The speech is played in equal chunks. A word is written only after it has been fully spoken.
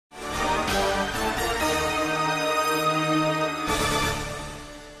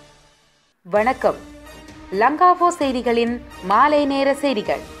வணக்கம். Lanka4 செய்திகளின் மாலை நேர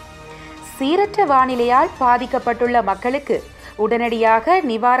செய்திகள். சீரற்ற வானிலையால் பாதிக்கப்பட்டுள்ள மக்களுக்கு உடனடியாக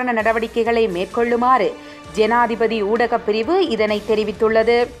நிவாரண நடவடிக்கைகளை மேற்கொள்ளுமாறு ஜனாதிபதி ஊடகப் பிரிவு இதனை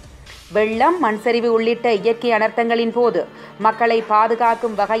தெரிவித்துள்ளது. வெள்ளம், மண்சரிவு உள்ளிட்ட இயற்கை அனர்த்தங்களின் போது மக்களை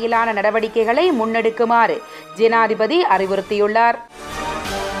பாதுகாக்கும் வகையிலான நடவடிக்கைகளை முன்னெடுக்குமாறு ஜனாதிபதி அறிவுறுத்தியுள்ளார்.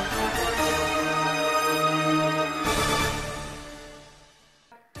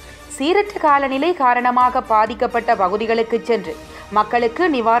 சீரற்ற காலநிலை காரணமாக பாதிக்கப்பட்ட பகுதிகளுக்கு சென்று மக்களுக்கு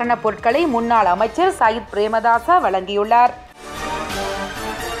நிவாரணப் பொருட்களை முன்னாள் அமைச்சர் சயித் பிரேமதாச வழங்கியுள்ளார்.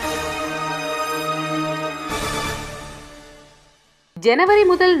 ஜனவரி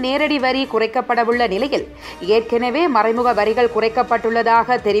முதல் நேரடி வரி குறைக்கப்படவுள்ள நிலையில் ஏற்கனவே மறைமுக வரிகள்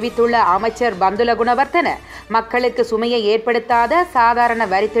குறைக்கப்பட்டுள்ளதாக தெரிவித்துள்ள அமைச்சர் பந்துல குணவர்த்தன மக்களுக்கு சுமையை ஏற்படுத்தாத சாதாரண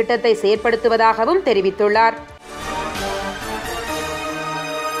வரி திட்டத்தை செயற்படுத்துவதாகவும் தெரிவித்துள்ளார்.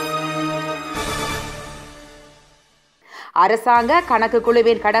 அரசாங்க கணக்கு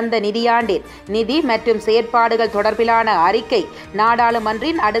குழுவின் கடந்த நிதியாண்டின் நிதி மற்றும் செயற்பாடுகள் தொடர்பிலான அறிக்கை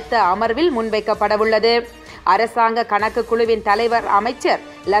நாடாளுமன்றின் அடுத்த அமர்வில் முன்வைக்கப்படவுள்ளது. அரசாங்க கணக்கு குழுவின் தலைவர் அமைச்சர்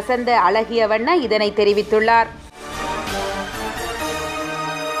லசந்த அழகியவண்ண இதனை தெரிவித்துள்ளார்.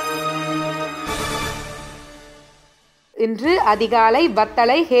 இன்று அதிகாலை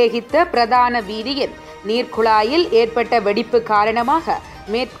வத்தளை ஹேகித்த பிரதான வீதியில் நீர்க்குழாயில் ஏற்பட்ட வெடிப்பு காரணமாக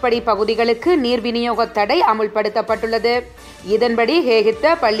மேற்படி பகுதிகளுக்கு நீர் விநியோக தடை அமுல்படுத்தப்பட்டுள்ளது. இதன்படி ஹேகித்த,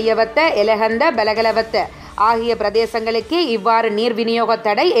 பள்ளியவத்த, எலகந்த, பலகலவத்த ஆகிய பிரதேசங்களுக்கே இவ்வாறு நீர் விநியோக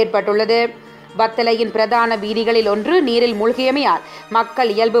தடை ஏற்பட்டுள்ளது. வத்தளையின் பிரதான வீதிகளில் ஒன்று நீரில் மூழ்கியமையால்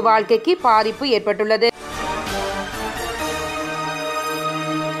மக்கள் இயல்பு வாழ்க்கைக்கு பாதிப்பு ஏற்பட்டுள்ளது.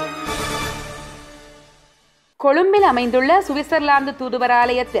 கொழும்பில் அமைந்துள்ள சுவிட்சர்லாந்து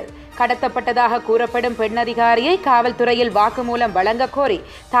தூதுவராலயத்தில் கடத்தப்பட்டதாக கூறப்படும் பெண் அதிகாரியை காவல்துறையில் வாக்குமூலம் வழங்க கோரி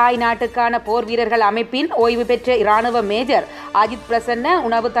தாய் நாட்டுக்கான போர் வீரர்கள் அமைப்பின் ஓய்வு பெற்ற இராணுவ மேஜர் அஜித் பிரசன்ன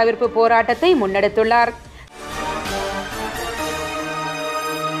உணவு தவிர்ப்பு போராட்டத்தை முன்னெடுத்துள்ளார்.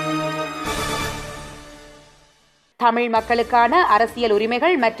 தமிழ் மக்களுக்கான அரசியல்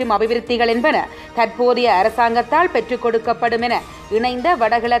உரிமைகள் மற்றும் அபிவிருத்திகள் என்பன தற்போதைய அரசாங்கத்தால் பெற்றுக் கொடுக்கப்படும் என இணைந்த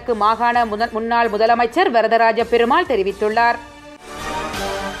வடகிழக்கு மாகாண முன்னாள் முதலமைச்சர் வரதராஜ பெருமாள் தெரிவித்துள்ளார்.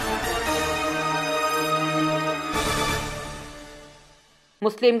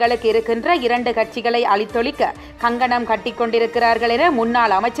 முஸ்லிம்களுக்கு இருக்கின்ற 2 கட்சிகளை அழித்தொழிக்க கங்கணம் கட்டிக்கொண்டிருக்கிறார்கள் என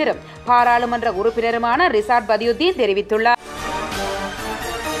முன்னாள் அமைச்சரும் பாராளுமன்ற உறுப்பினருமான ரிசாட் பதியுத்தீன் தெரிவித்துள்ளார்.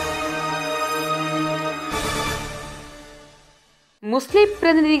 முஸ்லிம்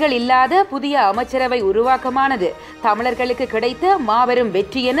பிரதிநிதிகள் இல்லாத புதிய அமைச்சரவை உருவாக்கமானது தமிழர்களுக்கு கிடைத்த மாபெரும்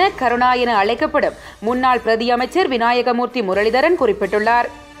வெற்றி என கருணா என அழைக்கப்படும் முன்னாள் பிரதி அமைச்சர் விநாயகமூர்த்தி முரளிதரன் குறிப்பிட்டுள்ளார்.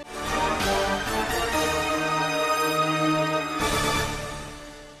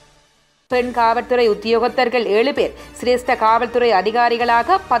 பெண் காவல்துறை உத்தியோகத்தர்கள் 7 பேர் சிரேஷ்ட காவல்துறை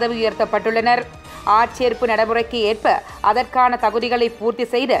அதிகாரிகளாக பதவி உயர்த்தப்பட்டுள்ளனர். ஆட்சேர்ப்பு நடைமுறைக்கு ஏற்ப அதற்கான தகுதிகளை பூர்த்தி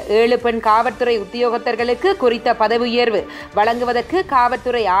செய்த 7 பெண் காவல்துறை உத்தியோகத்தர்களுக்கு குறித்த பதவி உயர்வு வழங்குவதற்கு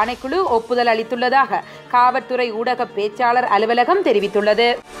காவல்துறை ஆணைக்குழு ஒப்புதல் அளித்துள்ளதாக காவல்துறை ஊடக பேச்சாளர் அலுவலகம் தெரிவித்துள்ளது.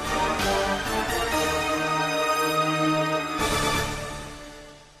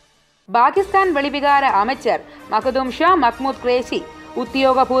 பாகிஸ்தான் வெளிவிகார அமைச்சர் மகதூம் ஷா மஹ்மூத் குரேஷி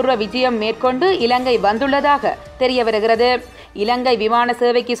உத்தியோகபூர்வ விஜயம் மேற்கொண்டு இலங்கை வந்துள்ளதாக தெரிய வருகிறது. இலங்கை விமான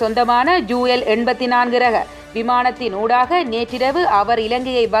சேவைக்கு சொந்தமான ஜூஎல் 84 ரக விமானத்தின் ஊடாக நேற்றிரவு அவர்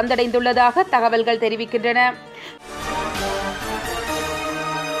இலங்கையை வந்தடைந்துள்ளதாக தகவல்கள் தெரிவிக்கின்றன.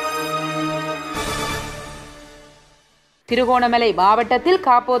 திருகோணமலை மாவட்டத்தில்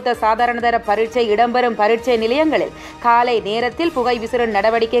காப்போத்த சாதாரணதர பரீட்சை இடம்பெறும் பரீட்சை நிலையங்களில் காலை நேரத்தில் புகை விசிறும்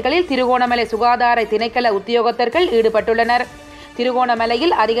நடவடிக்கைகளில் திருகோணமலை சுகாதார திணைக்கள உத்தியோகத்தர்கள் ஈடுபட்டுள்ளனர்.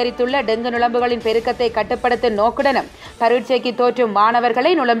 திருகோணமலையில் அதிகரித்துள்ள டெங்கு நுளம்புகளின் பெருக்கத்தை கட்டுப்படுத்தும் நோக்குடனும் பரீட்சைக்கு தோற்றும்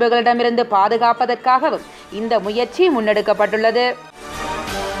மாணவர்களை நுளம்புகளிடமிருந்து பாதுகாப்பதற்காகவும் இந்த முயற்சி முன்னெடுக்கப்பட்டுள்ளது.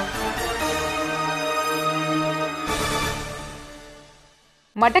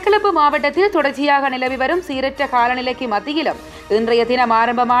 மட்டக்களப்பு மாவட்டத்தில் தொடர்ச்சியாக நிலவி வரும் சீரற்ற காலநிலைக்கு மத்தியிலும் இன்றைய தினம்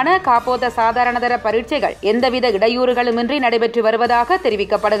ஆரம்பமான காப்போத்த சாதாரணதர பரீட்சைகள் எந்தவித இடையூறுகளுமின்றி நடைபெற்று வருவதாக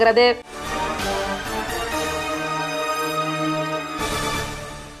தெரிவிக்கப்படுகிறது.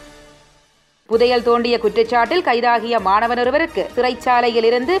 புதையல் தோண்டிய குற்றச்சாட்டில் கைதாகிய மாணவன் ஒருவருக்கு சிறைச்சாலையில்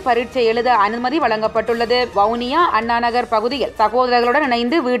இருந்து பரீட்சை எழுத அனுமதி வழங்கப்பட்டுள்ளது. வவுனியா அண்ணாநகர் பகுதியில் சகோதரர்களுடன்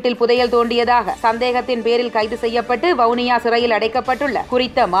இணைந்து வீட்டில் புதையல் தோண்டியதாக சந்தேகத்தின் பேரில் கைது செய்யப்பட்டு வவுனியா சிறையில் அடைக்கப்பட்டுள்ள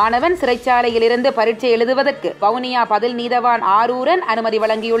குறித்த மாணவன் சிறைச்சாலையில் இருந்து பரீட்சை எழுதுவதற்கு வவுனியா பதில் நீதவான் ஆரூரன் அனுமதி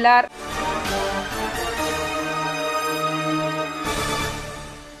வழங்கியுள்ளார்.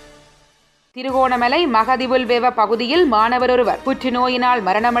 திருகோணமலை மகதிபுல்வேவ பகுதியில் மாணவர் ஒருவர் புற்றுநோயினால்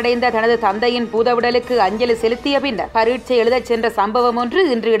மரணமடைந்த தனது தந்தையின் பூதவுடலுக்கு அஞ்சலி செலுத்திய பின்னர் பரீட்சை எழுதச் சென்ற சம்பவம் ஒன்று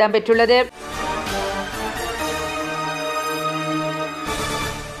இன்று இடம்பெற்றுள்ளது.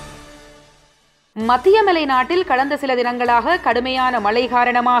 மத்திய மலை நாட்டில் கடந்த சில தினங்களாக கடுமையான மழை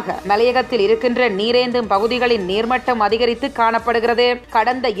காரணமாக மலையகத்தில் இருக்கின்ற நீரேந்தும் பகுதிகளின் நீர்மட்டம் அதிகரித்து காணப்படுகிறது.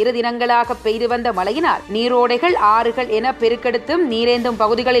 கடந்த 2 தினங்களாக பெய்து வந்த மழையினால் நீரோடைகள், ஆறுகள் என பெருக்கெடுத்தும் நீரேந்தும்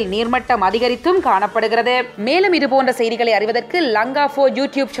பகுதிகளில் நீர்மட்டம் அதிகரித்தும் காணப்படுகிறது. மேலும் இதுபோன்ற செய்திகளை அறிவதற்கு Lanka4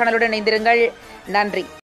 யூடியூப் சேனலுடன் இணைந்திருங்கள். நன்றி.